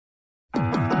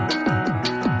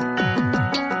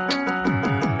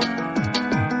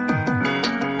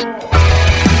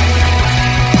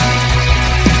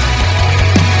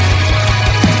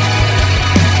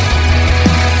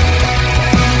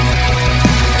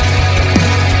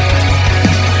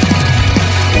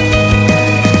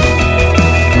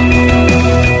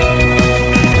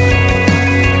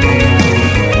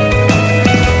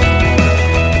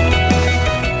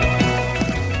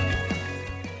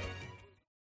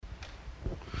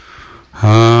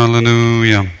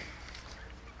Hallelujah.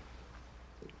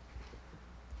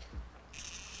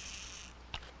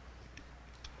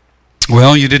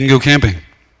 Well, you didn't go camping.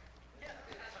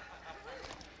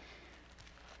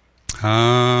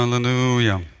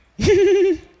 Hallelujah.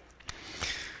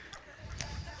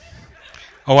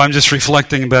 Oh, I'm just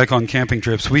reflecting back on camping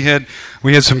trips. We had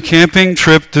some camping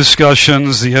trip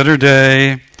discussions the other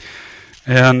day,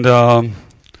 and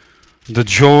the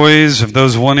joys of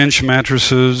those 1-inch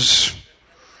mattresses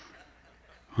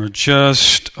are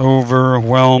just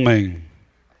overwhelming.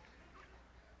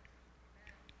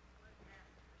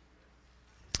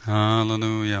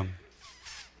 Hallelujah.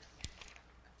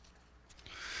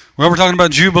 Well, we're talking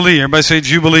about Jubilee. Everybody say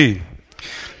Jubilee. Do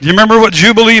you remember what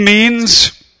Jubilee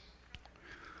means?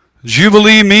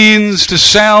 Jubilee means to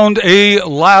sound a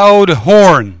loud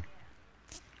horn.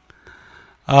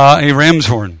 A ram's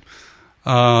horn.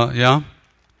 Yeah.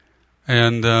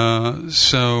 And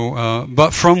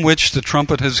but from which the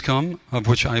trumpet has come, of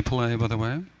which I play, by the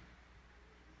way.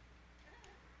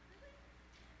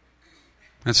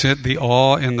 That's it, the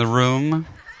awe in the room.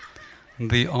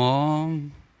 The awe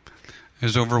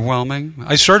is overwhelming.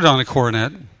 I started on a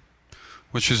cornet,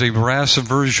 which is a brass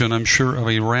version, I'm sure, of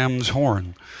a ram's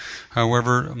horn.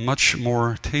 However, much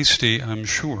more tasty, I'm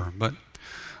sure, but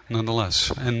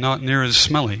nonetheless, and not near as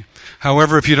smelly.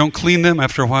 However, if you don't clean them,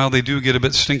 after a while they do get a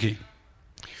bit stinky.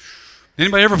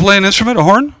 Anybody ever play an instrument, a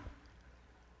horn?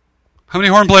 How many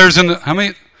horn players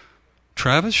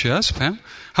Travis, yes, Pam?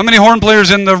 How many horn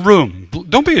players in the room?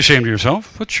 Don't be ashamed of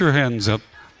yourself. Put your hands up.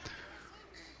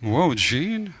 Whoa,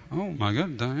 Gene. Oh, my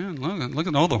God, Diane. Look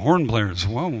at all the horn players.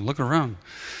 Whoa, look around.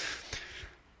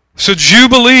 So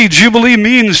Jubilee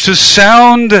means to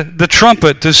sound the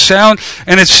trumpet, to sound,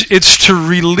 and it's to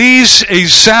release a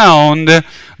sound that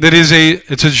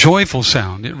it's a joyful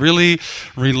sound. It really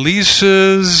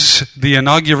releases the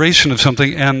inauguration of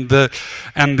something, and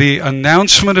the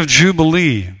announcement of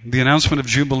Jubilee. The announcement of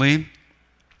Jubilee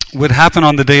would happen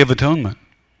on the Day of Atonement.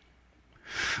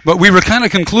 But we were kind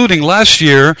of concluding last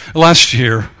year,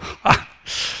 whew,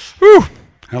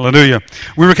 hallelujah.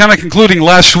 We were kind of concluding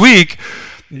last week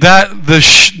that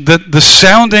the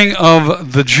sounding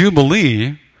of the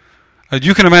Jubilee,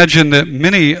 you can imagine that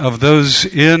many of those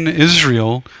in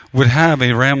Israel would have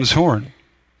a ram's horn.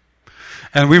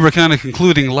 And we were kind of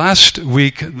concluding last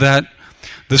week that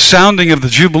the sounding of the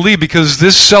Jubilee, because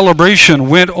this celebration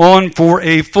went on for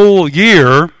a full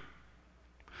year,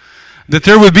 that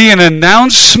there would be an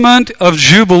announcement of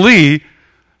Jubilee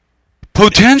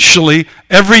potentially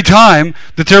every time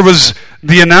that there was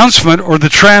the announcement or the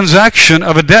transaction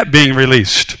of a debt being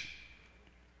released.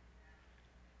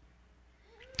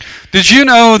 Did you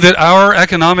know that our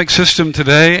economic system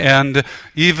today, and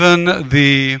even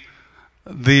the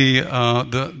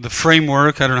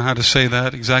framework, I don't know how to say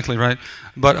that exactly right,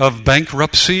 but of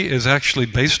bankruptcy is actually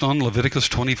based on Leviticus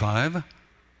 25?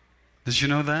 Did you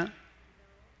know that?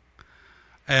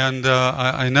 And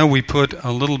I know we put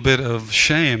a little bit of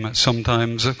shame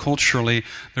sometimes. Culturally,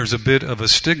 there's a bit of a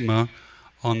stigma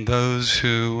on those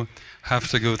who have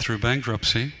to go through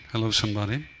bankruptcy. Hello,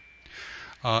 somebody.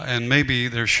 And maybe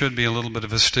there should be a little bit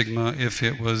of a stigma if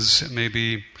it was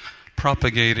maybe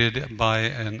propagated by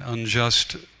an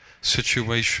unjust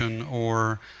situation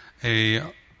or a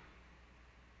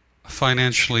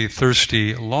financially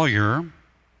thirsty lawyer.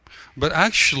 But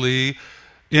actually,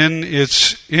 in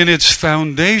its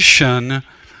foundation,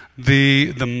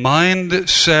 the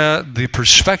mindset, the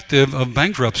perspective of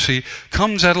bankruptcy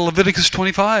comes out of Leviticus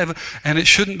 25, and it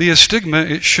shouldn't be a stigma.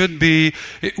 It should be,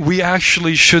 we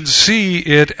actually should see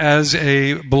it as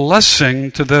a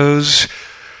blessing to those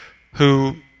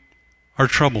who are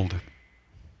troubled.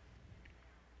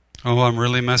 Oh, I'm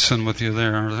really messing with you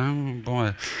there. Oh,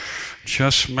 boy.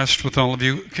 Just messed with all of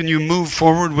you. Can you move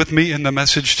forward with me in the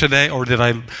message today, or did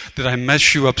I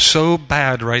mess you up so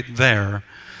bad right there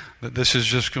that this is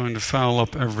just going to foul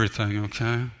up everything,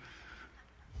 okay?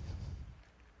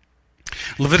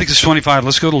 Leviticus 25.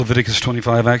 Let's go to Leviticus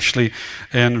 25 actually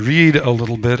and read a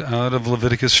little bit out of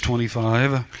Leviticus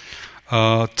 25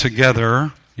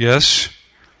 together. Yes?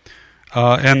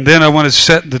 And then I want to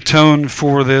set the tone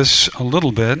for this a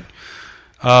little bit.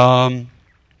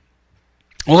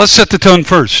 Well, let's set the tone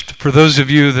first. For those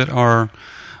of you that are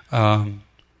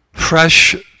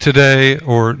fresh today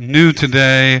or new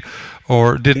today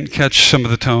or didn't catch some of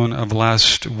the tone of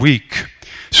last week.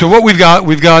 So what we've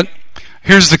got,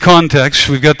 here's the context.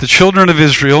 We've got the children of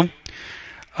Israel.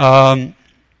 To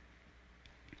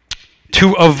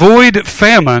avoid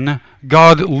famine,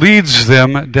 God leads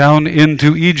them down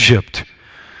into Egypt.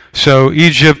 So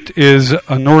Egypt is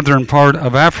a northern part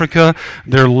of Africa.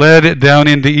 They're led down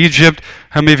into Egypt.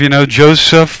 How many of you know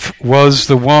Joseph was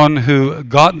the one who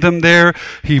got them there?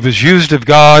 He was used of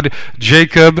God.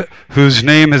 Jacob, whose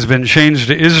name has been changed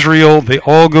to Israel, they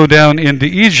all go down into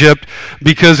Egypt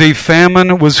because a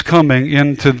famine was coming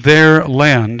into their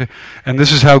land, and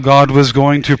this is how God was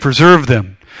going to preserve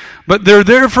them. But they're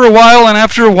there for a while, and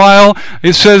after a while,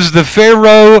 it says the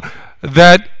Pharaoh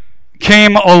that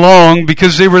came along,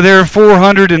 because they were there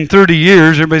 430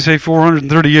 years. Everybody say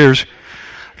 430 years.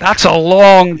 That's a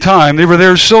long time. They were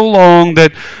there so long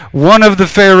that one of the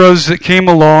pharaohs that came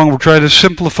along, we'll try to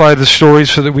simplify the story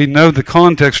so that we know the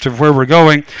context of where we're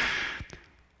going.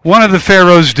 One of the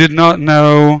pharaohs did not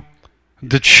know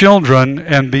the children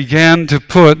and began to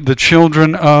put the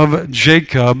children of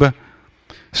Jacob,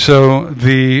 so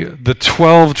the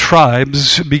 12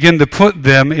 tribes, begin to put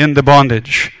them into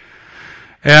bondage.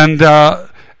 And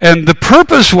the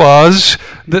purpose was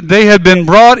that they had been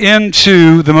brought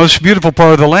into the most beautiful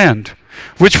part of the land,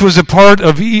 which was a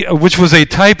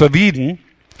type of Eden,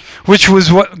 which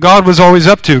was what God was always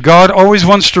up to. God always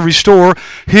wants to restore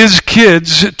His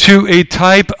kids to a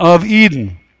type of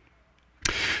Eden.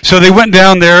 So they went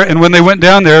down there, and when they went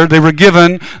down there, they were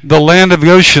given the land of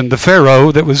Goshen. The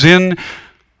Pharaoh that was in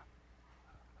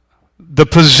the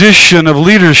position of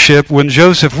leadership when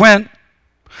Joseph went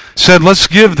said, let's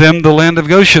give them the land of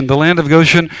Goshen. The land of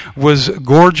Goshen was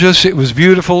gorgeous, it was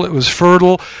beautiful, it was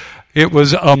fertile, it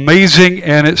was amazing,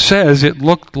 and it says it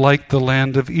looked like the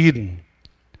land of Eden.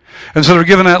 And so they're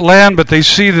given that land, but they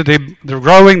see that they're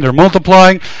growing, they're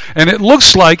multiplying, and it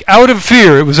looks like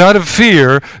it was out of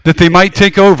fear that they might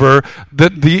take over,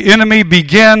 that the enemy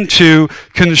began to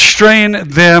constrain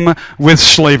them with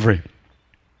slavery.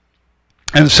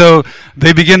 And so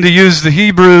they begin to use the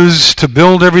Hebrews to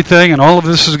build everything, and all of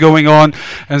this is going on.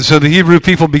 And so the Hebrew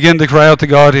people begin to cry out to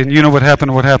God, and you know what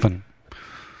happened? What happened?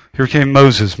 Here came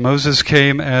Moses. Moses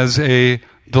came as a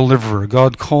deliverer.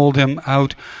 God called him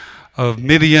out of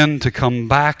Midian to come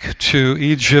back to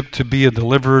Egypt to be a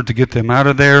deliverer, to get them out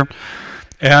of there.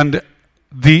 And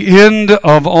the end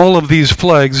of all of these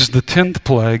plagues, the 10th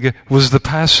plague, was the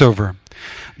Passover.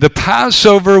 The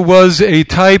Passover was a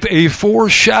type, a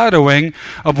foreshadowing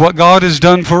of what God has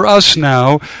done for us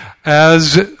now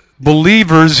as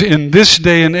believers in this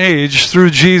day and age through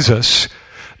Jesus.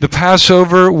 The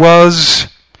Passover was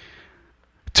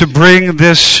to bring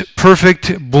this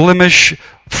perfect,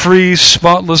 blemish-free,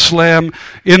 spotless lamb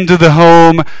into the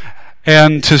home,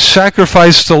 and to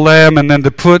sacrifice the lamb, and then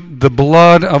to put the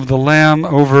blood of the lamb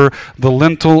over the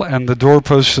lintel and the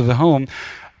doorposts of the home.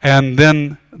 And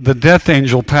then the death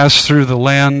angel passed through the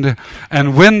land.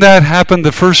 And when that happened,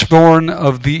 the firstborn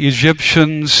of the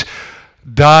Egyptians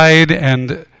died,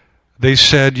 and they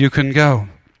said, you can go.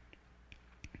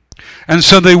 And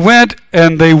so they went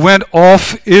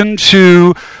off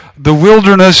into the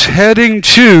wilderness, heading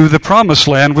to the promised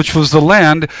land, which was the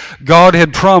land God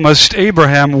had promised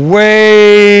Abraham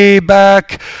way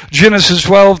back, Genesis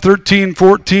 12, 13,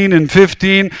 14, and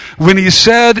 15, when he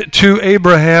said to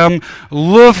Abraham,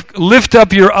 lift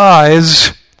up your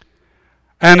eyes,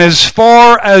 and as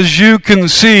far as you can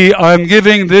see, I'm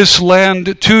giving this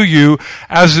land to you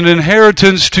as an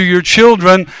inheritance to your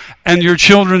children and your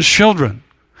children's children.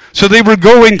 So they were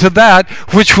going to that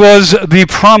which was the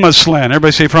promised land.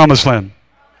 Everybody say promised land.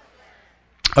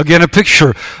 Again, a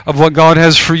picture of what God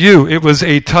has for you. It was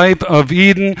a type of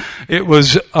Eden. It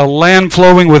was a land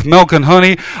flowing with milk and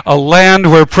honey, a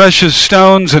land where precious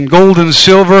stones and gold and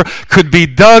silver could be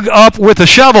dug up with a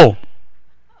shovel.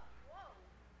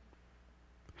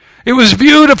 It was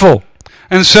beautiful.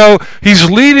 And so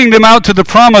he's leading them out to the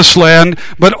promised land,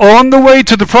 but on the way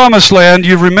to the promised land,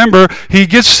 you remember, he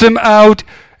gets them out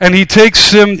and he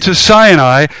takes them to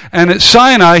Sinai, and at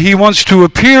Sinai he wants to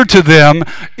appear to them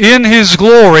in his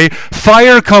glory.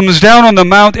 Fire comes down on the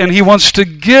mount, and he wants to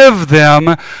give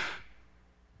them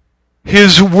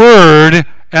his word,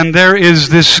 and there is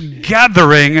this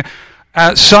gathering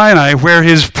at Sinai where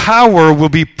his power will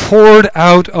be poured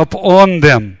out upon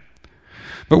them.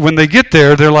 But when they get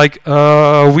there, they're like,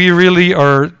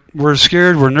 we're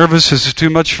scared, we're nervous, this is too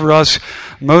much for us.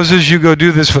 Moses, you go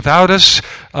do this without us.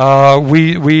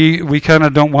 We kind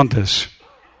of don't want this.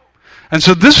 And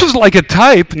so this was like a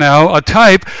type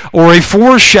or a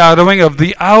foreshadowing of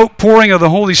the outpouring of the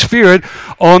Holy Spirit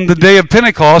on the day of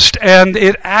Pentecost, and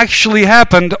it actually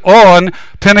happened on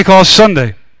Pentecost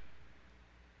Sunday.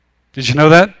 Did you know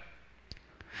that?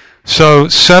 So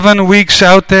 7 weeks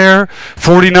out there,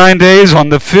 49 days. On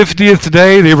the 50th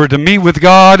day, they were to meet with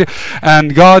God,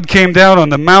 and God came down on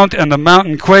the mount, and the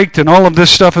mountain quaked, and all of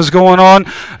this stuff is going on.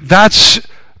 That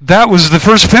was the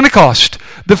first Pentecost.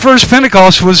 The first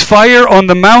Pentecost was fire on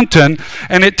the mountain,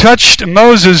 and it touched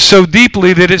Moses so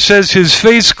deeply that it says his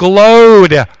face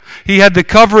glowed. He had to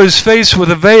cover his face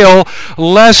with a veil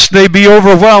lest they be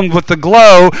overwhelmed with the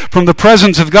glow from the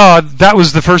presence of God. That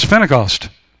was the first Pentecost.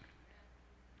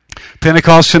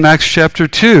 Pentecost in Acts chapter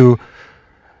 2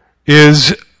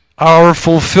 is our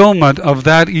fulfillment of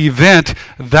that event.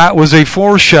 That was a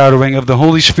foreshadowing of the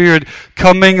Holy Spirit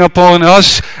coming upon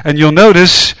us. And you'll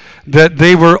notice that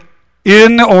they were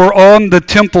in or on the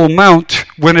Temple Mount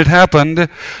when it happened.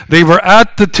 They were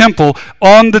at the temple,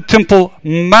 on the Temple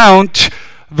Mount.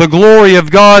 The glory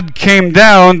of God came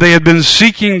down. They had been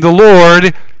seeking the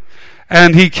Lord,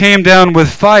 and He came down with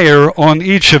fire on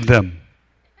each of them.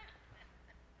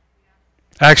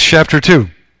 Acts chapter 2.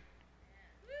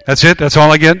 That's it? That's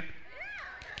all I get?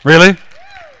 Really?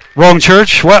 Wrong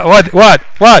church? What?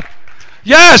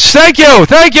 Yes, thank you.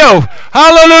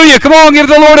 Hallelujah. Come on, give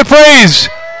the Lord a praise.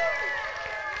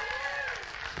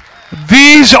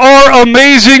 These are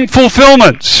amazing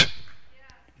fulfillments.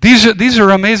 These are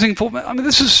amazing fulfillments. I mean,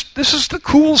 this is the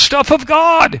cool stuff of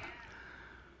God.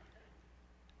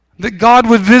 That God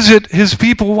would visit His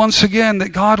people once again, that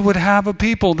God would have a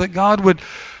people, that God would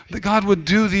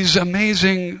do these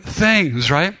amazing things,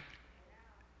 right?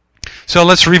 So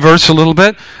let's reverse a little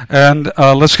bit, and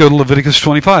let's go to Leviticus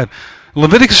 25.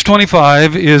 Leviticus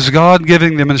 25 is God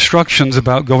giving them instructions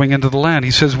about going into the land.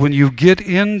 He says, when you get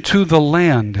into the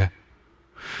land,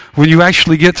 when you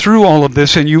actually get through all of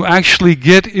this and you actually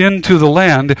get into the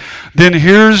land, then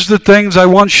here's the things I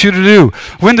want you to do.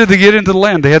 When did they get into the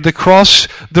land? They had to cross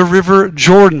the river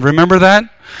Jordan. Remember that?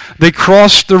 They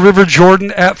crossed the river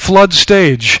Jordan at flood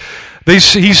stage.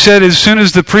 He said as soon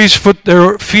as the priests put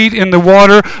their feet in the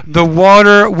water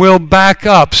will back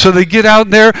up. So they get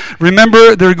out there.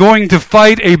 Remember, they're going to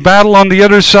fight a battle on the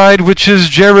other side, which is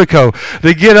Jericho.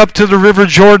 They get up to the river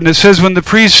Jordan. It says when the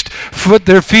priests put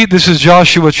their feet, this is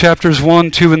Joshua chapters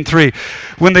 1, 2, and 3.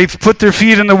 When they put their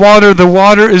feet in the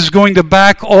water is going to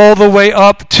back all the way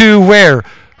up to where?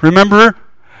 Remember?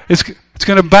 It's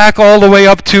going to back all the way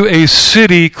up to a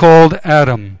city called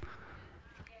Adam.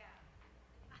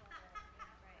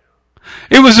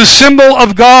 It was a symbol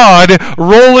of God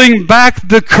rolling back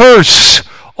the curse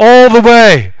all the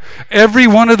way. Every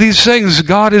one of these things,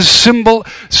 God is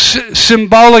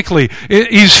symbolically.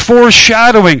 He's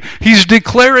foreshadowing. He's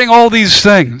declaring all these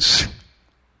things.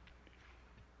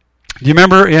 Do you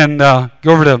remember are you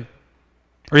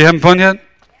having fun yet?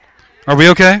 Are we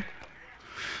okay?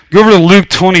 Go over to Luke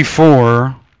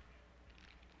 24.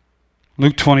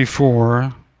 Luke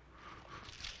 24.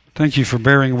 Thank you for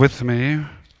bearing with me.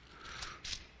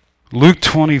 Luke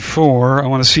 24, I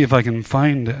want to see if I can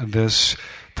find this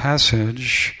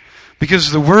passage,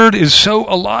 because the Word is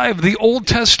so alive. The Old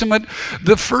Testament,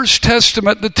 the First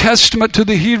Testament, the Testament to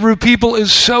the Hebrew people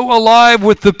is so alive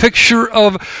with the picture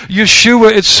of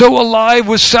Yeshua. It's so alive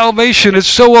with salvation. It's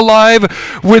so alive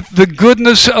with the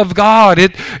goodness of God.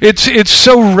 It's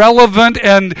so relevant,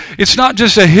 and it's not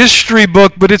just a history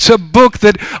book, but it's a book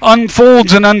that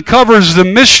unfolds and uncovers the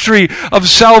mystery of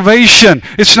salvation.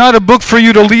 It's not a book for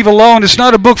you to leave alone. It's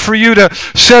not a book for you to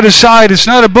set aside. It's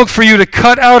not a book for you to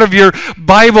cut out of your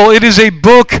Bible. It is a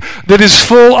book that is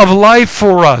full of life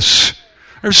for us.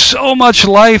 There's so much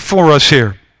life for us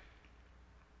here.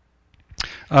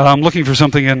 I'm looking for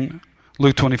something in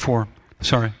Luke 24.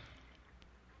 Sorry.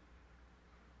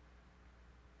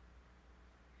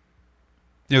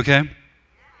 You okay?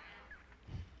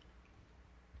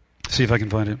 See if I can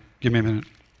find it. Give me a minute.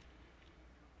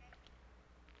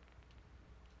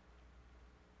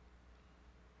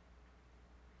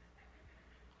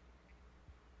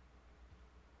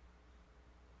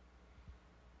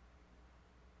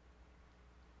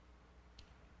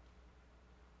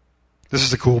 This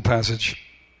is a cool passage.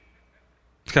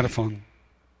 It's kind of fun.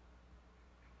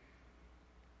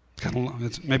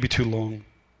 It's maybe too long.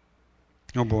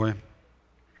 Oh boy.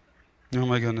 Oh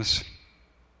my goodness.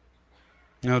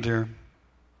 Oh dear.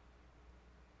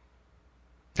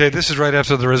 Okay, this is right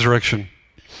after the resurrection.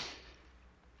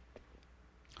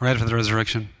 Right after the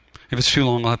resurrection. If it's too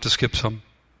long, I'll have to skip some.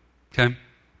 Okay?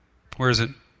 Where is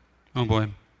it? Oh boy.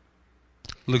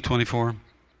 Luke 24.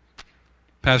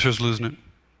 Pastor's losing it.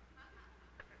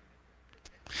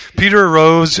 Peter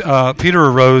arose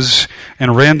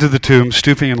and ran to the tomb,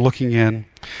 stooping and looking in.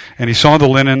 And he saw the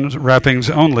linen wrappings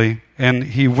only, and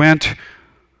he went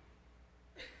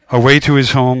away to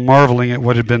his home, marveling at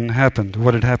what had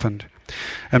happened.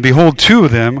 And behold, two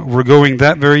of them were going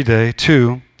that very day,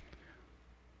 two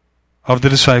of the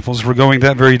disciples were going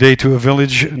that very day to a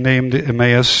village named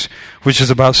Emmaus, which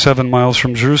is about 7 miles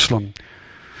from Jerusalem.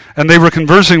 And they were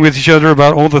conversing with each other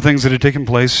about all the things that had taken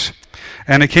place.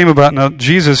 And it came about, now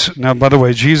by the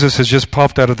way, Jesus has just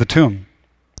popped out of the tomb.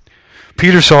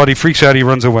 Peter saw it, he freaks out, he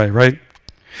runs away, right?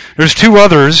 There's two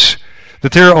others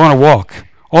that they're on a walk.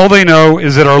 All they know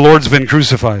is that our Lord's been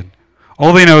crucified.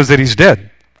 All they know is that he's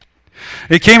dead.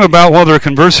 It came about while they were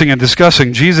conversing and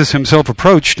discussing, Jesus himself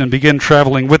approached and began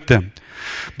traveling with them.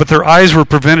 But their eyes were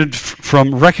prevented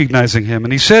from recognizing him.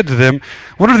 And he said to them,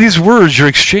 "What are these words you're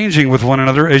exchanging with one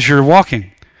another as you're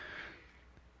walking?"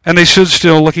 And they stood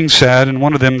still, looking sad, and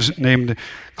one of them, named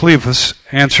Cleophas,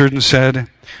 answered and said,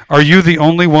 "Are you the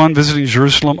only one visiting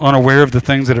Jerusalem unaware of the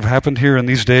things that have happened here in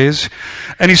these days?"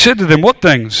 And he said to them, "What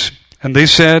things?" And they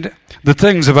said, "The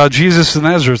things about Jesus of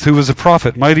Nazareth, who was a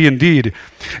prophet, mighty in deed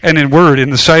and in word, in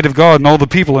the sight of God and all the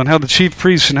people, and how the chief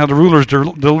priests and how the rulers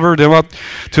delivered him up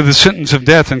to the sentence of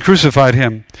death and crucified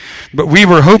him. But we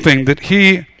were hoping that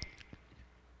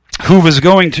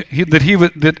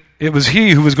it was he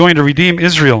who was going to redeem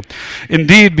Israel.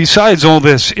 Indeed, besides all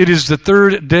this, it is the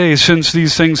third day since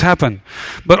these things happened.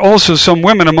 But also some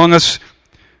women among us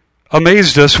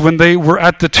amazed us when they were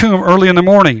at the tomb early in the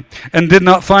morning and did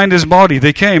not find his body.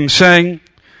 They came, saying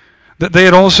that they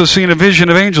had also seen a vision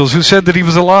of angels who said that he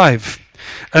was alive.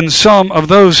 And some of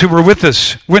those who were with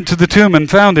us went to the tomb and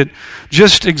found it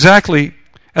just exactly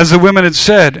as the women had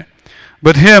said,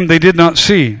 but him they did not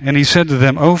see. And he said to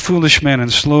them, "O foolish men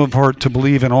and slow of heart to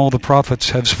believe in all the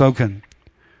prophets have spoken.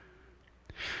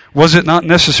 Was it not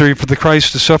necessary for the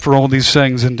Christ to suffer all these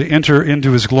things and to enter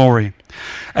into his glory?"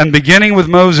 And beginning with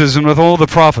Moses and with all the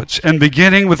prophets, and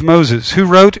beginning with Moses, who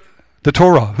wrote the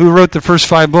Torah, who wrote the first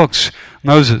 5 books?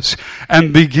 Moses.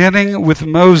 And beginning with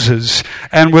Moses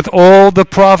and with all the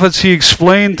prophets, he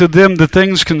explained to them the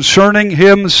things concerning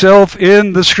himself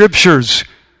in the Scriptures.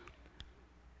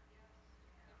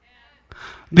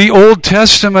 The Old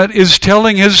Testament is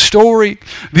telling his story.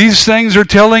 These things are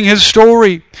telling his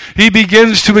story. He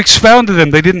begins to expound to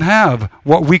them. They didn't have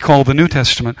what we call the New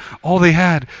Testament. All they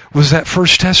had was that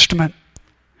First Testament.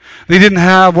 They didn't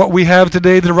have what we have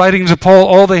today, the writings of Paul.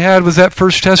 All they had was that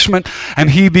First Testament, and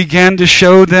he began to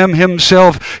show them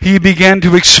himself. He began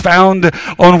to expound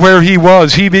on where he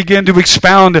was. He began to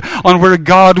expound on where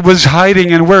God was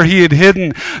hiding and where he had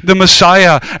hidden the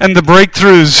Messiah and the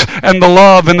breakthroughs and the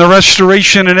love and the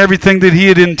restoration and everything that he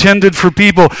had intended for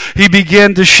people. He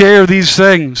began to share these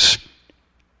things.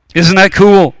 Isn't that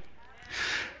cool?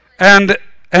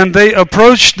 And they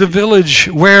approached the village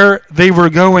where they were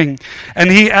going. And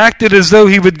he acted as though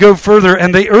he would go further.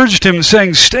 And they urged him,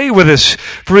 saying, "Stay with us,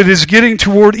 for it is getting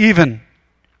toward evening.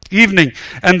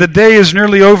 And the day is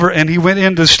nearly over." And he went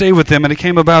in to stay with them. And it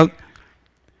came about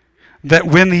that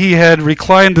when he had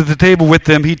reclined at the table with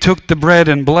them, he took the bread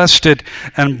and blessed it.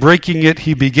 And breaking it,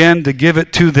 he began to give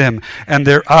it to them. And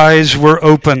their eyes were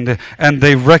opened. And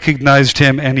they recognized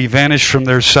him. And he vanished from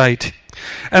their sight.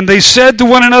 And they said to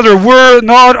one another, "Were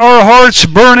not our hearts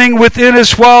burning within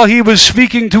us while he was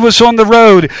speaking to us on the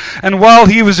road, and while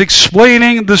he was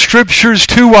explaining the Scriptures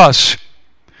to us?"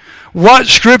 What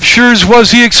Scriptures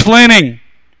was he explaining?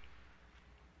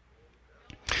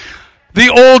 The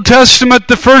Old Testament,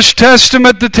 the First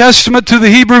Testament, the Testament to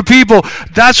the Hebrew people.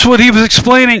 That's what he was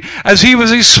explaining. As he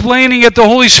was explaining it, the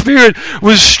Holy Spirit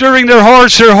was stirring their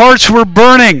hearts. Their hearts were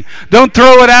burning. Don't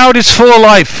throw it out. It's full of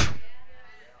life.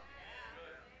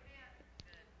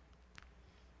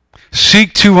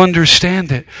 Seek to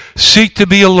understand it. Seek to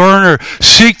be a learner.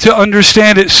 Seek to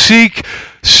understand it. Seek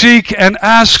and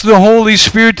ask the Holy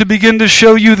Spirit to begin to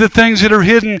show you the things that are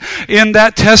hidden in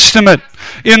that testament,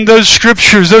 in those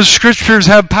Scriptures. Those Scriptures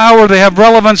have power. They have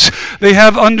relevance. They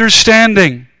have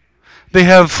understanding. They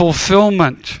have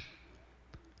fulfillment.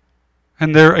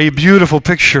 And they're a beautiful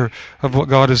picture of what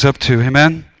God is up to.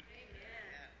 Amen?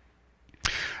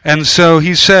 And so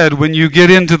he said, when you get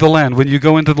into the land, when you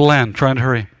go into the land, try and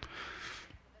hurry.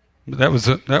 That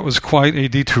was quite a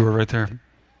detour right there.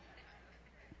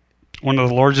 One of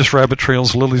the largest rabbit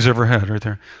trails Lily's ever had right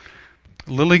there.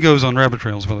 Lily goes on rabbit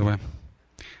trails, by the way.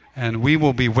 And we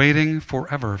will be waiting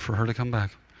forever for her to come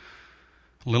back.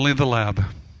 Lily the lab.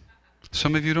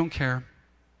 Some of you don't care.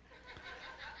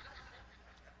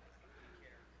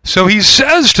 So he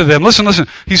says to them, listen,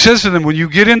 he says to them, when you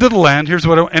get into the land, here's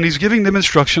what and he's giving them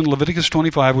instruction. Leviticus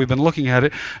 25, we've been looking at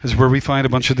it, is where we find a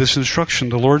bunch of this instruction.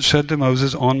 The Lord said to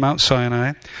Moses on Mount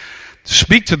Sinai,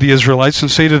 "Speak to the Israelites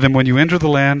and say to them, when you enter the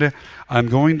land I'm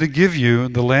going to give you,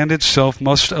 the land itself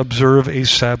must observe a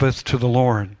Sabbath to the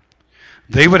Lord."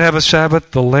 They would have a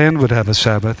Sabbath, the land would have a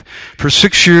Sabbath. For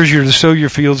 6 years you're to sow your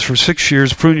fields, for 6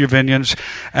 years prune your vineyards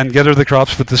and gather the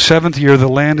crops. But the 7th year the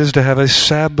land is to have a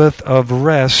Sabbath of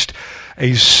rest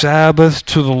a Sabbath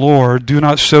to the Lord. Do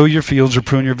not sow your fields or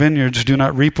prune your vineyards. Do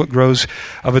not reap what grows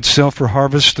of itself or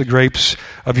harvest the grapes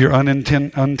of your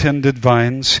untended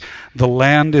vines. The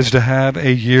land is to have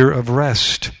a year of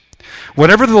rest.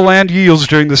 Whatever the land yields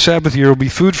during the Sabbath year will be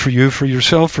food for you, for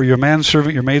yourself, for your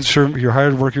manservant, your maidservant, your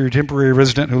hired worker, your temporary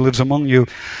resident who lives among you,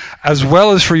 as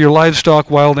well as for your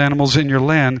livestock, wild animals in your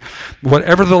land.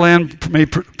 Whatever the land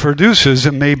produces,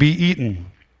 it may be eaten.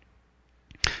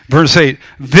 Verse 8,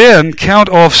 then count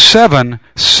off 7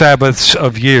 Sabbaths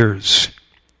of years.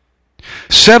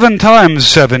 7 times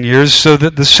 7 years, so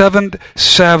that the 7th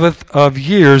Sabbath of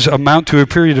years amount to a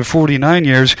period of 49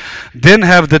 years. Then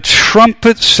have the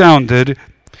trumpet sounded,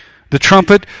 the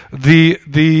trumpet,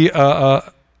 the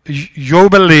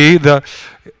Jubilee,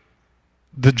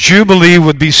 the Jubilee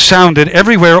would be sounded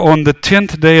everywhere on the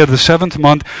 10th day of the 7th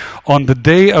month. On the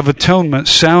Day of Atonement,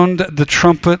 sound the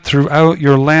trumpet throughout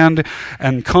your land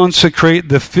and consecrate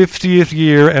the 50th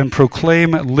year and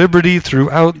proclaim liberty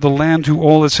throughout the land to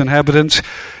all its inhabitants.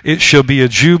 It shall be a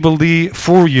Jubilee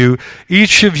for you.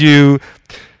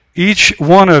 Each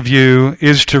one of you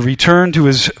is to return to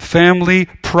his family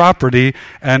property,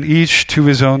 and each to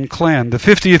his own clan. The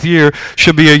 50th year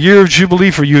shall be a year of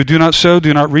Jubilee for you. Do not sow,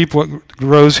 do not reap what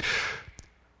grows.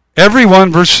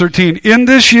 Everyone, verse 13, in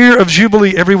this year of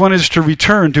Jubilee, everyone is to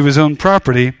return to his own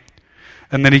property.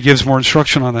 And then he gives more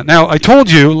instruction on that. Now, I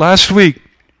told you last week,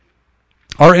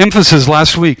 our emphasis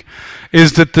last week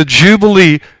is that the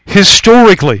Jubilee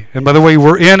historically, and by the way,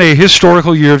 we're in a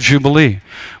historical year of Jubilee.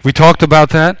 We talked about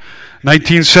that.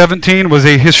 1917 was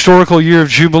a historical year of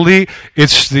Jubilee.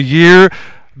 It's the year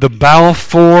the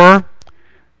Balfour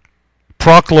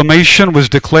Proclamation was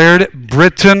declared.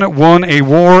 Britain won a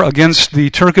war against the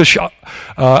Turkish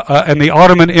and the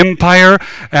Ottoman Empire,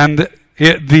 and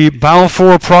the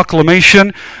Balfour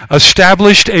Proclamation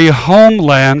established a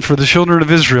homeland for the children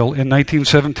of Israel in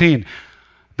 1917.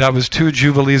 That was 2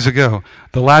 Jubilees ago.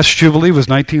 The last Jubilee was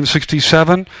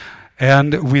 1967,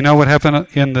 and we know what happened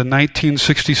in the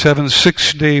 1967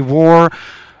 Six-Day War.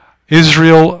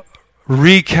 Israel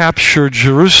recaptured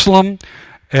Jerusalem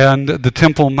and the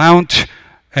Temple Mount,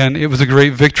 and it was a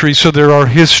great victory. So there are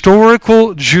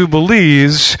historical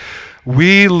Jubilees.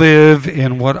 We live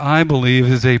in what I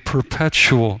believe is a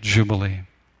perpetual Jubilee,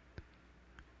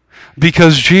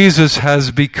 because Jesus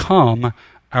has become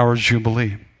our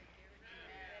Jubilee.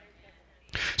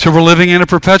 So we're living in a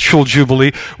perpetual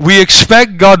Jubilee. We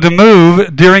expect God to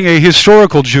move during a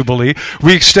historical Jubilee.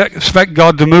 We expect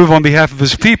God to move on behalf of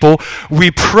His people. We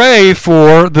pray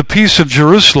for the peace of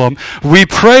Jerusalem. We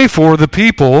pray for the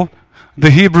people, the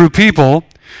Hebrew people.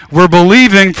 We're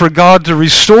believing for God to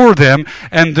restore them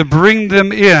and to bring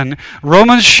them in.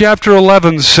 Romans chapter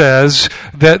 11 says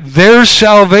that their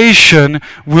salvation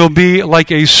will be like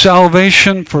a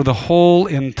salvation for the whole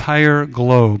entire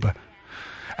globe.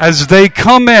 As they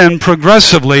come in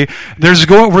progressively,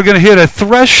 we're going to hit a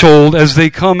threshold as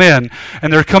they come in.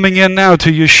 And they're coming in now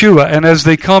to Yeshua. And as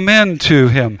they come in to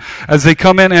Him, as they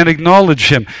come in and acknowledge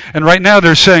Him. And right now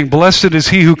they're saying, blessed is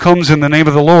he who comes in the name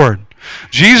of the Lord.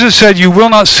 Jesus said, you will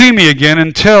not see me again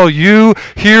until you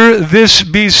hear this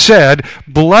be said,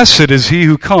 blessed is he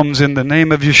who comes in the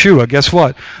name of Yeshua. Guess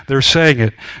what? They're saying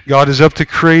it. God is up to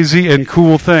crazy and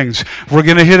cool things. We're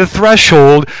going to hit a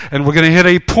threshold, and we're going to hit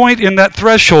a point in that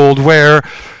threshold where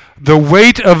the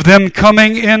weight of them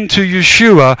coming into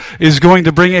Yeshua is going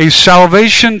to bring a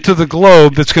salvation to the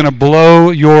globe that's going to blow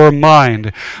your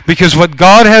mind. Because what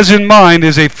God has in mind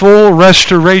is a full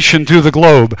restoration to the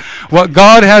globe. What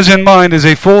God has in mind is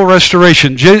a full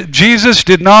restoration. Jesus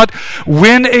did not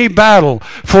win a battle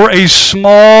for a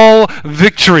small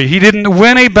victory. He didn't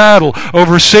win a battle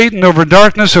over Satan, over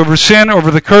darkness, over sin,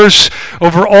 over the curse,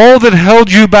 over all that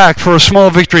held you back for a small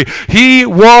victory. He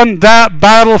won that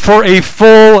battle for a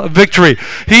full victory.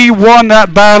 He won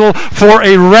that battle for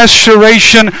a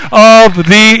restoration of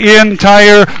the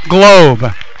entire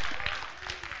globe.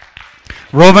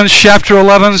 Romans chapter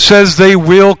 11 says they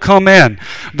will come in.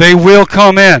 They will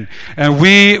come in. And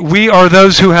we are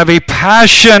those who have a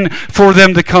passion for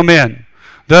them to come in.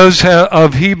 Those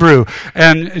of Hebrew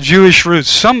and Jewish roots.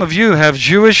 Some of you have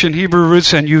Jewish and Hebrew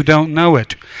roots and you don't know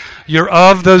it. You're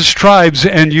of those tribes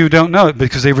and you don't know it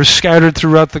because they were scattered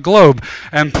throughout the globe.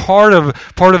 And part of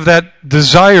that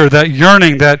desire, that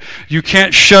yearning, that you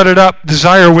can't shut it up,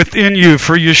 desire within you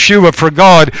for Yeshua, for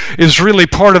God, is really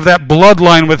part of that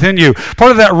bloodline within you.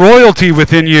 Part of that royalty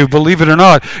within you, believe it or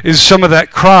not, is some of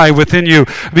that cry within you.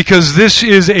 Because this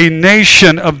is a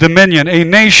nation of dominion, a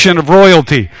nation of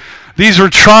royalty. These are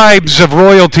tribes of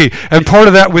royalty, and part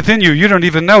of that within you, you don't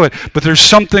even know it, but there's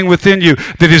something within you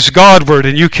that is Godward,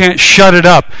 and you can't shut it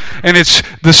up. And it's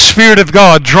the Spirit of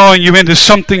God drawing you into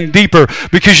something deeper,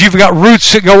 because you've got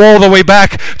roots that go all the way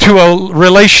back to a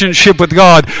relationship with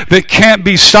God that can't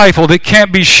be stifled, it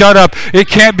can't be shut up, it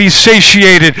can't be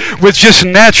satiated with just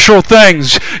natural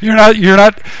things. You're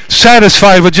not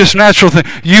satisfied with just natural things.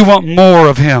 You want more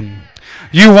of Him.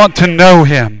 You want to know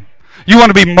Him. You want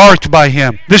to be marked by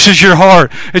Him. This is your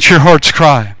heart. It's your heart's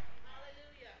cry.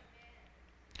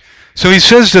 So He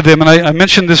says to them, and I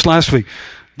mentioned this last week,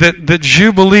 that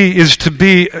Jubilee is to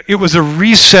be, it was a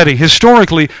resetting.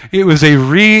 Historically, it was a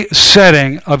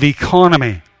resetting of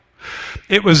economy.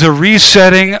 It was a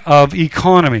resetting of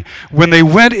economy. When they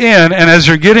went in, and as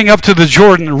they're getting up to the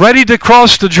Jordan, ready to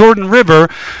cross the Jordan River,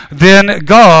 then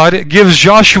God gives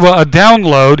Joshua a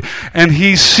download, and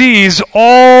he sees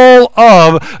all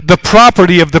of the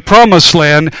property of the promised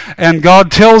land, and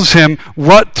God tells him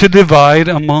what to divide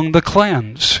among the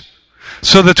clans.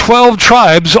 So the 12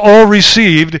 tribes all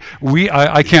received,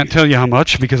 I can't tell you how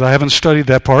much because I haven't studied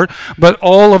that part, but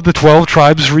all of the 12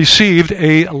 tribes received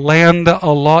a land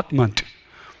allotment.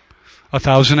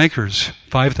 1,000 acres,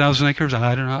 5,000 acres,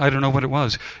 I don't know what it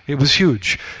was. It was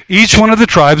huge. Each one of the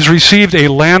tribes received a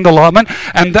land allotment,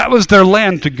 and that was their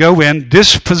land to go in,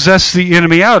 dispossess the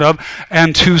enemy out of,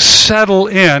 and to settle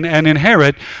in and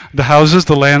inherit the houses,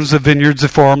 the lands, the vineyards, the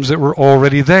farms that were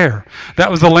already there.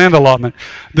 That was the land allotment.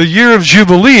 The year of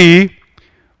Jubilee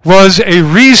was a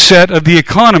reset of the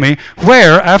economy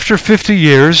where, after 50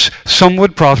 years, some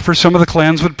would prosper, some of the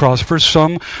clans would prosper,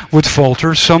 some would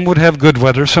falter, some would have good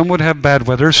weather, some would have bad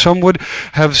weather, some would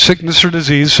have sickness or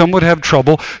disease, some would have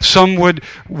trouble, some would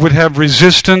have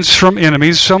resistance from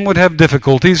enemies, some would have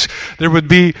difficulties. There would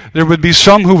be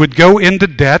some who would go into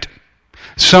debt.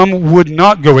 Some would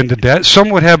not go into debt. Some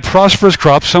would have prosperous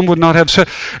crops. Some would not have.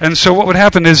 And so what would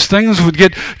happen is things would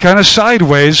get kind of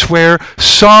sideways where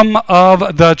some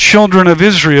of the children of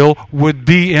Israel would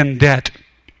be in debt.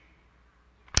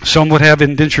 Some would have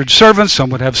indentured servants. Some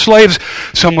would have slaves.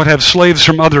 Some would have slaves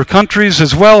from other countries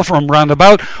as well, from round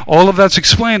about. All of that's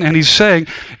explained. And he's saying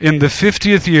in the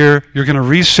 50th year, you're going to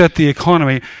reset the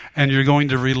economy and you're going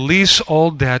to release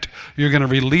all debt. You're going to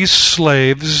release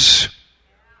slaves.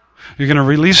 You're going to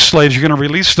release slaves. You're going to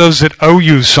release those that owe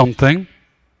you something,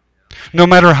 no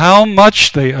matter how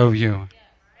much they owe you.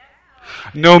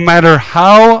 No matter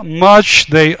how much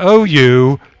they owe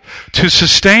you, to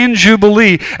sustain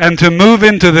Jubilee and to move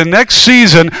into the next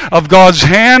season of God's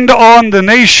hand on the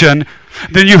nation,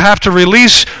 then you have to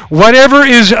release whatever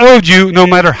is owed you, no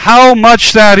matter how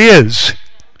much that is.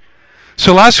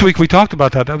 So last week we talked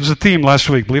about that. That was the theme last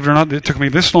week. Believe it or not, it took me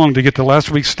this long to get to last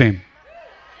week's theme.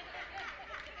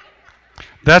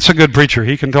 That's a good preacher.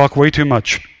 He can talk way too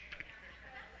much.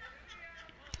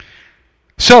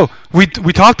 So, we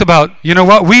talked about, you know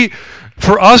what,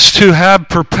 for us to have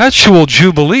perpetual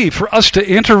Jubilee, for us to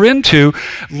enter into,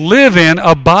 live in,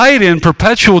 abide in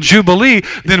perpetual Jubilee,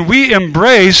 then we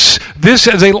embrace this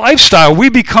as a lifestyle. We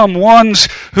become ones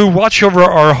who watch over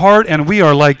our heart, and we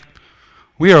are like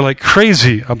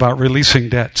crazy about releasing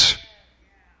debts.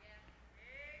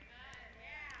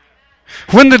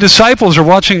 When the disciples are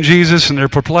watching Jesus and they're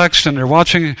perplexed and they're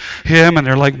watching Him and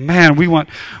they're like, man, we want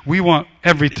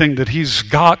everything that He's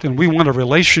got and we want a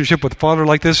relationship with Father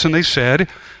like this. And they said,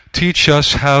 teach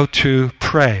us how to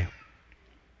pray.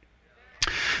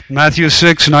 Matthew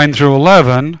 6, 9 through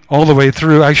 11, all the way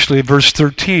through, actually verse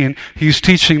 13, He's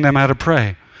teaching them how to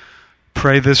pray.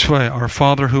 Pray this way, Our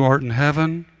Father who art in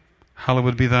heaven,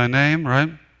 hallowed be thy name,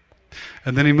 right?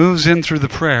 And then he moves in through the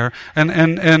prayer, and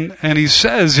he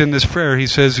says in this prayer, he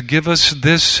says, give us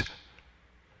this.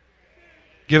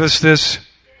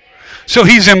 So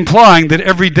he's implying that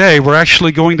every day we're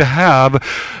actually going to have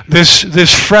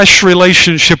this fresh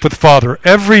relationship with Father.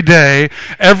 Every day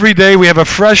we have a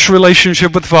fresh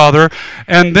relationship with Father.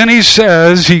 And then he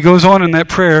says, he goes on in that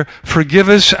prayer, forgive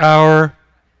us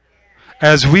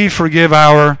as we forgive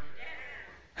our.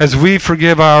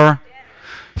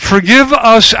 Forgive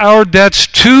us our debts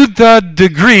to the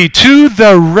degree, to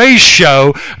the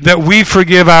ratio that we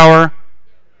forgive our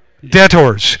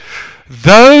debtors.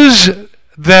 Those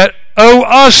that owe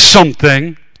us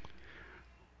something,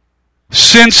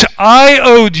 since I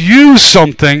owed you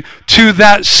something to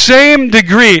that same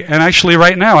degree, and actually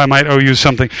right now I might owe you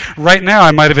something. Right now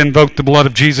I might have invoked the blood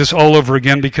of Jesus all over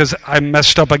again because I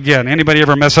messed up again. Anybody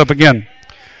ever mess up again?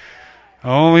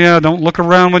 Oh yeah, don't look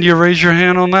around when you raise your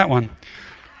hand on that one.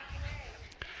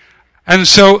 And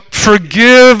so,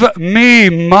 forgive me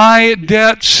my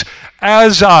debts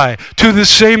to the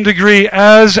same degree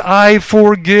as I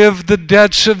forgive the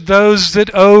debts of those that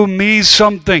owe me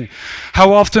something.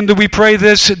 How often do we pray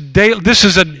this? This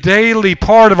is a daily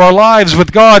part of our lives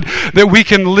with God that we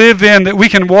can live in, that we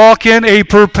can walk in a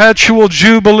perpetual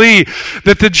jubilee,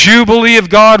 that the jubilee of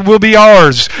God will be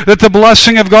ours, that the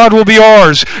blessing of God will be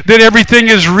ours, that everything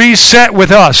is reset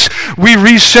with us. We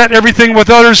reset everything with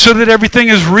others so that everything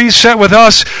is reset with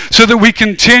us, so that we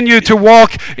continue to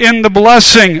walk in the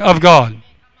blessing of God.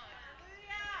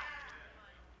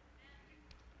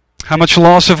 How much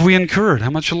loss have we incurred?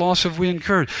 How much loss have we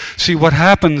incurred? See, what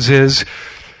happens is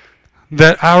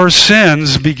that our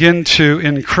sins begin to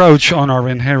encroach on our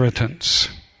inheritance.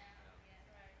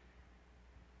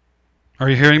 Are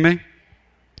you hearing me?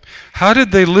 How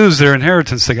did they lose their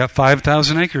inheritance? They got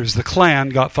 5,000 acres. The clan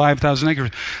got 5,000 acres.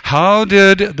 How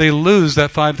did they lose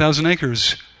that 5,000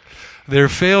 acres? Their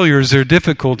failures, their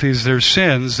difficulties, their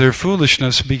sins, their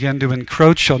foolishness began to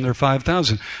encroach on their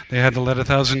 5,000. They had to let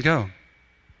 1,000 go.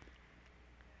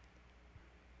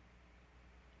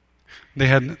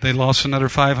 They lost another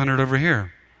 500 over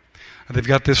here. They've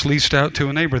got this leased out to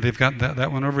a neighbor. They've got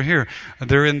that one over here.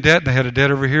 They're in debt. They had a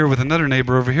debt over here with another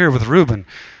neighbor over here with Reuben,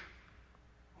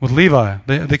 with Levi.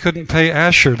 They couldn't pay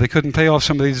Asher. They couldn't pay off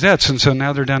some of these debts, and so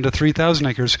now they're down to 3,000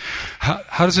 acres.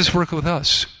 How does this work with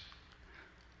us?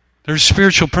 There's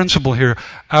spiritual principle here.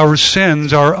 Our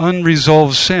sins, our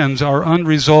unresolved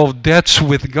debts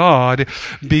with God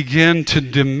begin to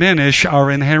diminish our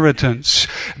inheritance.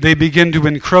 They begin to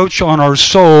encroach on our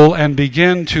soul and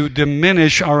begin to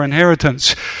diminish our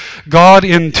inheritance. What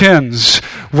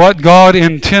God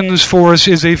intends for us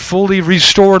is a fully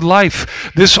restored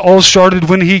life. This all started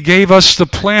when He gave us the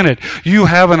planet. You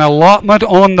have an allotment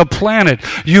on the planet.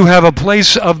 You have a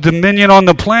place of dominion on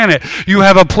the planet. You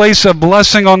have a place of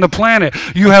blessing on the planet.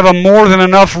 You have a more than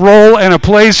enough role and a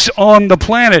place on the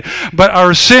planet. But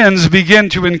our sins begin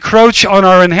to encroach on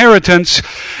our inheritance,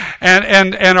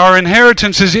 and our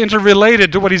inheritance is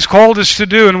interrelated to what He's called us to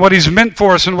do and what He's meant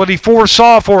for us and what He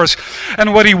foresaw for us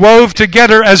and what He wove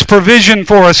together as provision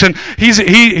for us. And He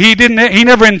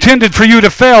never intended for you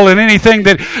to fail in anything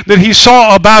that He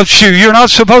saw about you. You're not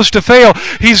supposed to fail.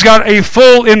 He's got a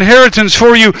full inheritance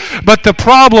for you. But the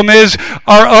problem is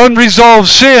our unresolved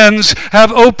sins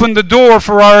have opened the door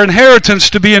for our inheritance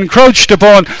to be encroached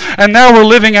upon, and now we're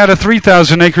living out of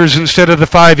 3,000 acres instead of the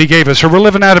 5 He gave us, or we're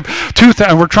living out of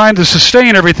 2,000. We're trying to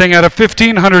sustain everything out of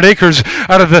 1,500 acres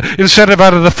instead of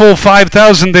out of the full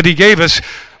 5,000 that He gave us.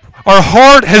 Our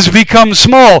heart has become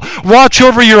small. Watch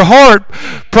over your heart.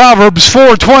 Proverbs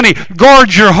 4:20.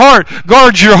 Guard your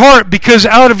heart, because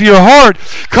out of your heart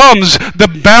comes the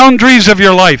boundaries of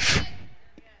your life.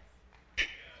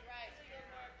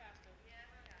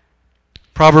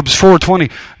 Proverbs 4:20,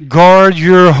 guard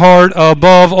your heart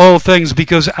above all things,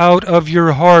 because out of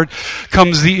your heart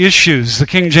comes the issues. The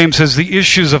King James says the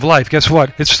issues of life. Guess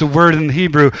what? It's the word in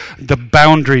Hebrew, the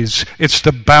boundaries. It's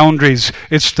the boundaries.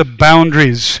 It's the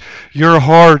boundaries. Your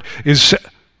heart is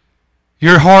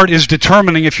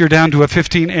determining if you're down to a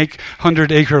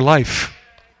 1,500 acre life.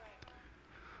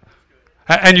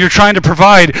 And you're trying to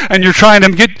provide, and you're trying to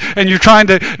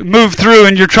move through,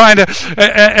 and you're trying to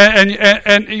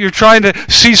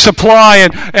see supply,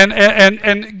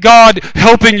 and God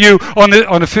helping you on a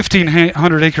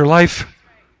 1,500 acre life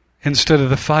instead of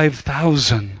the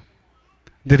 5,000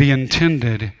 that He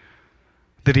intended,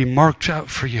 that He marked out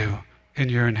for you in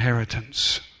your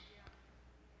inheritance.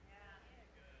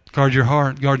 Guard your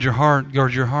heart, guard your heart,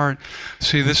 guard your heart.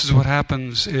 See, this is what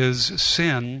happens is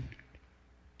sin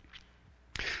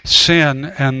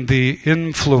and the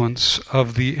influence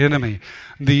of the enemy,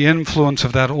 the influence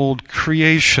of that old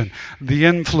creation, the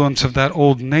influence of that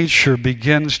old nature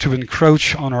begins to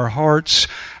encroach on our hearts.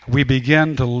 We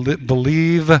begin to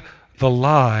believe the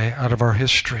lie out of our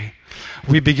history.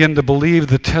 We begin to believe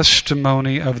the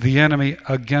testimony of the enemy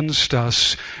against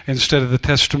us instead of the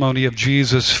testimony of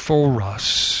Jesus for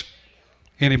us.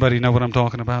 Anybody know what I'm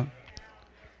talking about?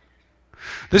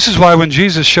 This is why when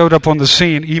Jesus showed up on the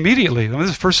scene immediately, this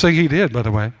is the first thing He did, by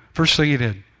the way. First thing He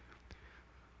did.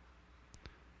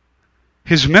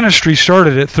 His ministry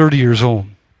started at 30 years old.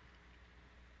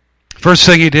 First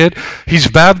thing He did, He's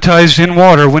baptized in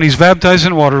water. When He's baptized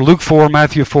in water, Luke 4,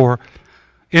 Matthew 4,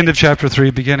 end of chapter 3,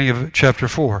 beginning of chapter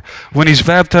 4. When He's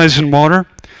baptized in water,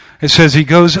 it says He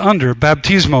goes under.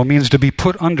 Baptismo means to be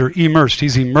put under, immersed.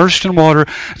 He's immersed in water.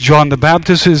 John the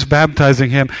Baptist is baptizing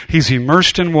Him. He's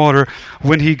immersed in water.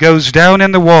 When He goes down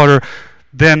in the water,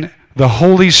 then the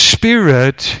Holy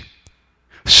Spirit,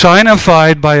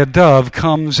 signified by a dove,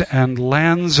 comes and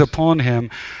lands upon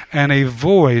Him, and a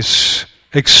voice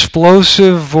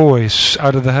explosive voice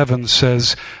out of the heavens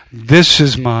says, "This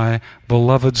is my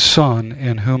beloved Son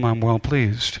in whom I'm well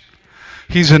pleased."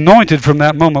 He's anointed from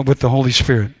that moment with the Holy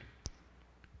Spirit.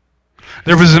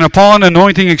 There was an upon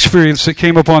anointing experience that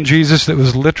came upon Jesus that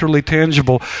was literally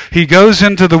tangible. He goes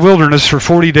into the wilderness for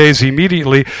 40 days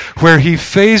immediately, where he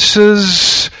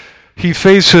faces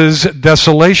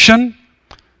desolation,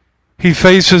 he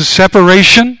faces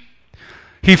separation,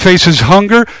 he faces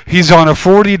hunger. He's on a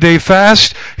 40-day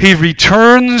fast. He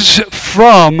returns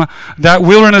from that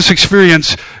wilderness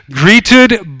experience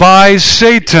greeted by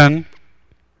Satan,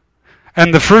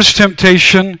 and the first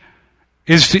temptation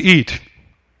is to eat.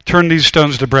 Turn these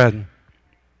stones to bread.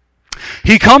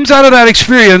 He comes out of that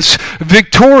experience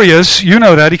victorious. You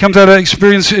know that. He comes out of that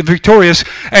experience victorious,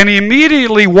 and he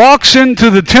immediately walks into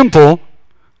the temple.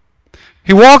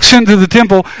 He walks into the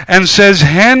temple and says,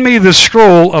 "Hand me the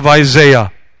scroll of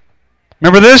Isaiah."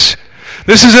 Remember this?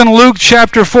 This is in Luke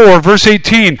chapter 4, verse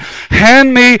 18.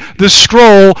 "Hand me the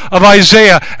scroll of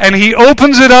Isaiah." And he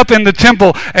opens it up in the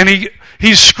temple, and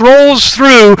he scrolls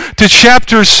through to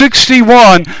chapter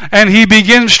 61, and he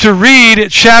begins to read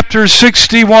chapter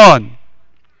 61.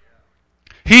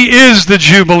 He is the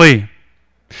Jubilee.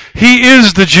 He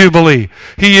is the Jubilee.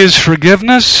 He is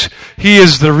forgiveness. He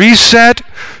is the reset.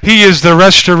 He is the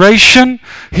restoration.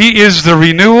 He is the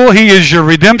renewal. He is your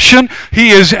redemption. He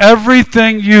is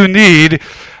everything you need.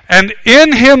 And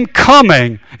in Him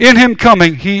coming,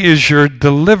 He is your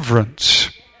deliverance.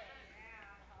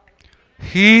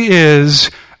 He is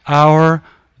our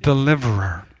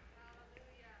deliverer.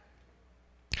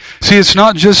 See, it's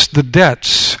not just the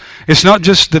debts. It's not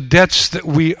just the debts that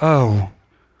we owe.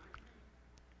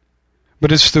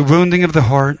 But it's the wounding of the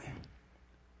heart.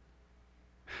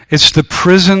 It's the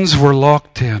prisons we're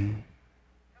locked in.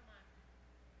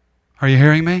 Are you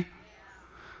hearing me?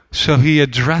 So he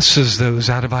addresses those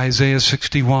out of Isaiah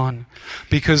 61.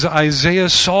 Because Isaiah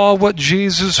saw what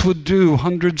Jesus would do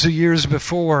hundreds of years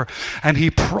before. And he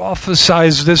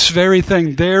prophesies this very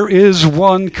thing. There is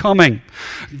one coming.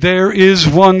 There is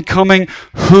one coming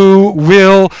who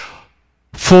will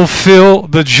fulfill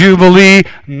the Jubilee,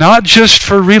 not just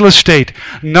for real estate,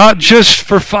 not just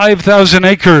for 5,000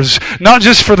 acres, not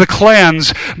just for the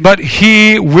clans, but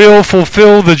he will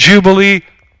fulfill the Jubilee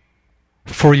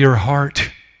for your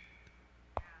heart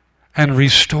and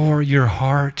restore your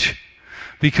heart.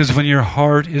 Because when your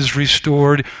heart is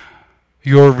restored,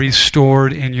 you're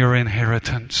restored in your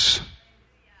inheritance.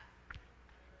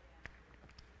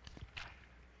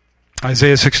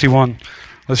 Isaiah 61.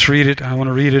 Let's read it. I want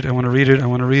to read it. I want to read it. I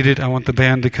want to read it. I want the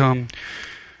band to come.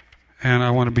 And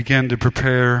I want to begin to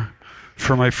prepare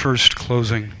for my first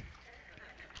closing.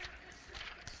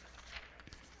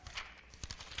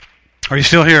 Are you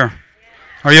still here?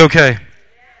 Are you okay?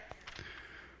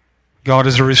 God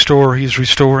is a restorer. He's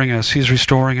restoring us. He's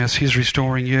restoring us. He's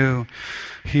restoring you.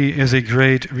 He is a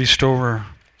great restorer.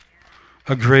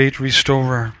 A great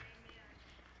restorer.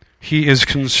 He is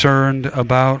concerned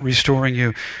about restoring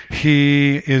you.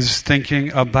 He is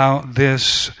thinking about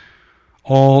this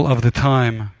all of the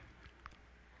time.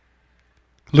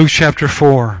 Luke chapter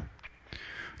 4.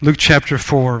 Luke chapter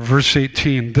 4, verse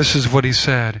 18. This is what he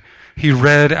said. He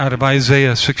read out of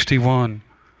Isaiah 61.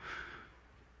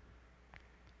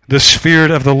 "The Spirit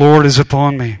of the Lord is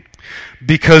upon me,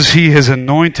 because He has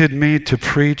anointed me to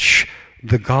preach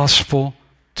the gospel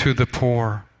to the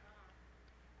poor."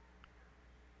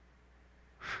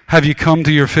 Have you come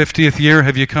to your 50th year?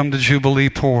 Have you come to Jubilee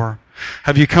poor?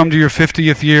 Have you come to your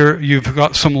 50th year? You've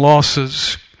got some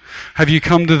losses. Have you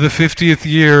come to the 50th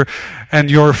year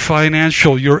and your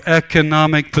financial, your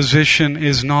economic position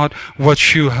is not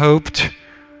what you hoped?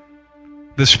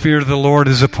 The Spirit of the Lord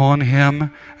is upon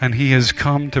him, and he has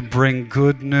come to bring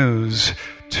good news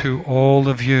to all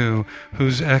of you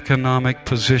whose economic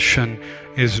position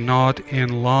is not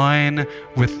in line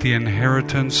with the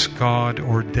inheritance God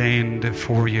ordained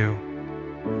for you.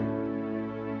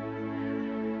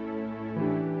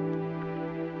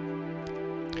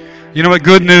 You know what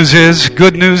good news is?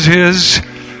 Good news is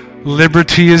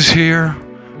liberty is here,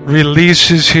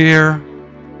 release is here,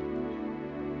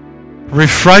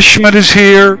 refreshment is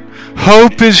here,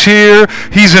 hope is here.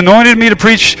 He's anointed me to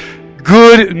preach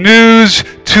good news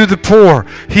to the poor.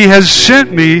 He has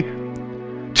sent me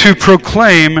to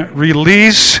proclaim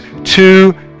release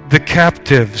to the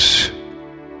captives.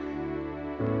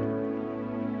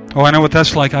 Oh, I know what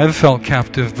that's like. I've felt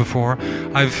captive before.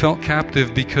 I've felt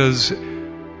captive because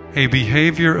a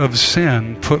behavior of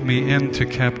sin put me into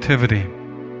captivity.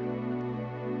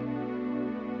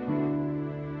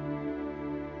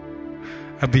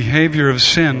 A behavior of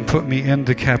sin put me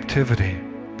into captivity.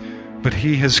 but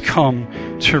He has come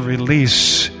to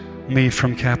release me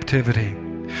from captivity.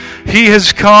 He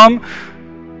has come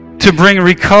to bring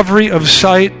recovery of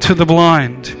sight to the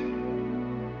blind.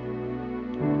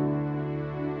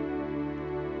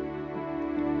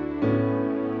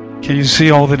 Can you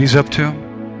see all that He's up to?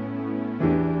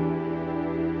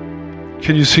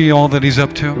 Can you see all that He's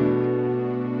up to?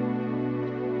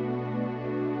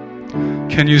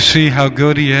 Can you see how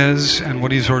good He is and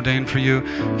what He's ordained for you?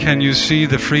 Can you see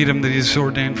the freedom that He's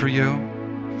ordained for you?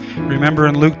 Remember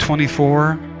in Luke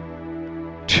 24,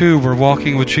 2 were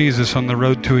walking with Jesus on the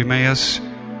road to Emmaus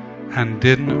and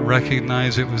didn't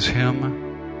recognize it was Him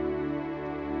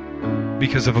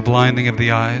because of a blinding of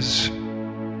the eyes.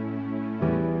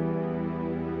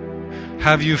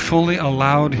 Have you fully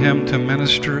allowed Him to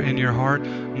minister in your heart?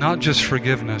 Not just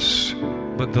forgiveness,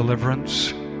 but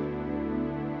deliverance.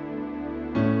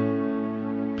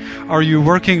 Are you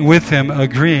working with Him,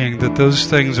 agreeing that those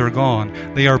things are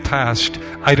gone? They are past.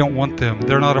 I don't want them.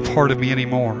 They're not a part of me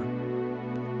anymore.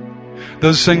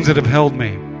 Those things that have held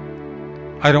me,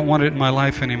 I don't want it in my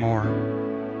life anymore.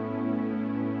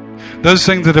 Those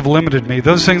things that have limited me,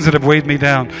 those things that have weighed me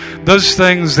down, those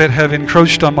things that have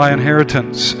encroached on my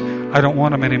inheritance, I don't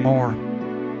want them anymore.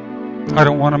 I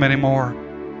don't want them anymore.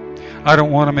 I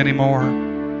don't want them anymore.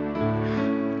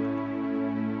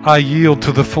 I yield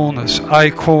to the fullness. I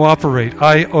cooperate.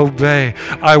 I obey.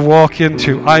 I walk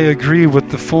into, I agree with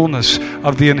the fullness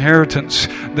of the inheritance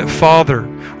that Father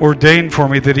ordained for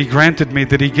me, that He granted me,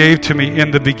 that He gave to me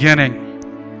in the beginning.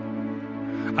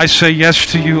 I say yes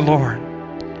to You, Lord.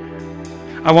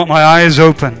 I want my eyes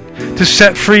open to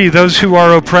set free those who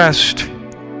are oppressed,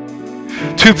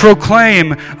 to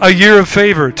proclaim a year of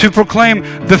favor, to proclaim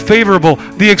the favorable,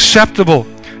 the acceptable.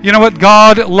 You know what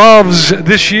God loves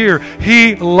this year?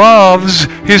 He loves,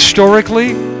 historically,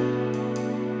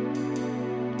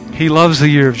 He loves the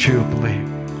year of Jubilee.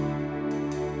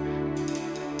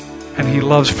 And He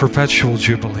loves perpetual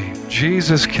Jubilee.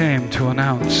 Jesus came to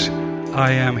announce,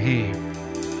 I am He.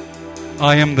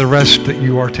 I am the rest that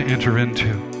you are to enter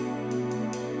into.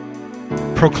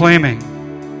 Proclaiming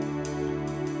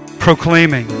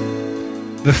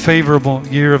the favorable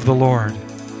year of the Lord.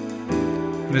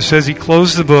 And it says He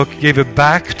closed the book, gave it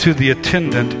back to the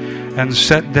attendant, and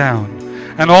sat down.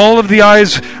 And all of the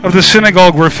eyes of the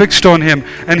synagogue were fixed on Him.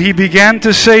 And He began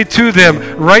to say to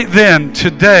them, right then,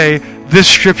 today, this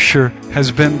scripture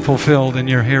has been fulfilled in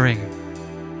your hearing.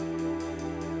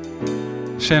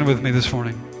 Stand with me this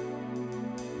morning.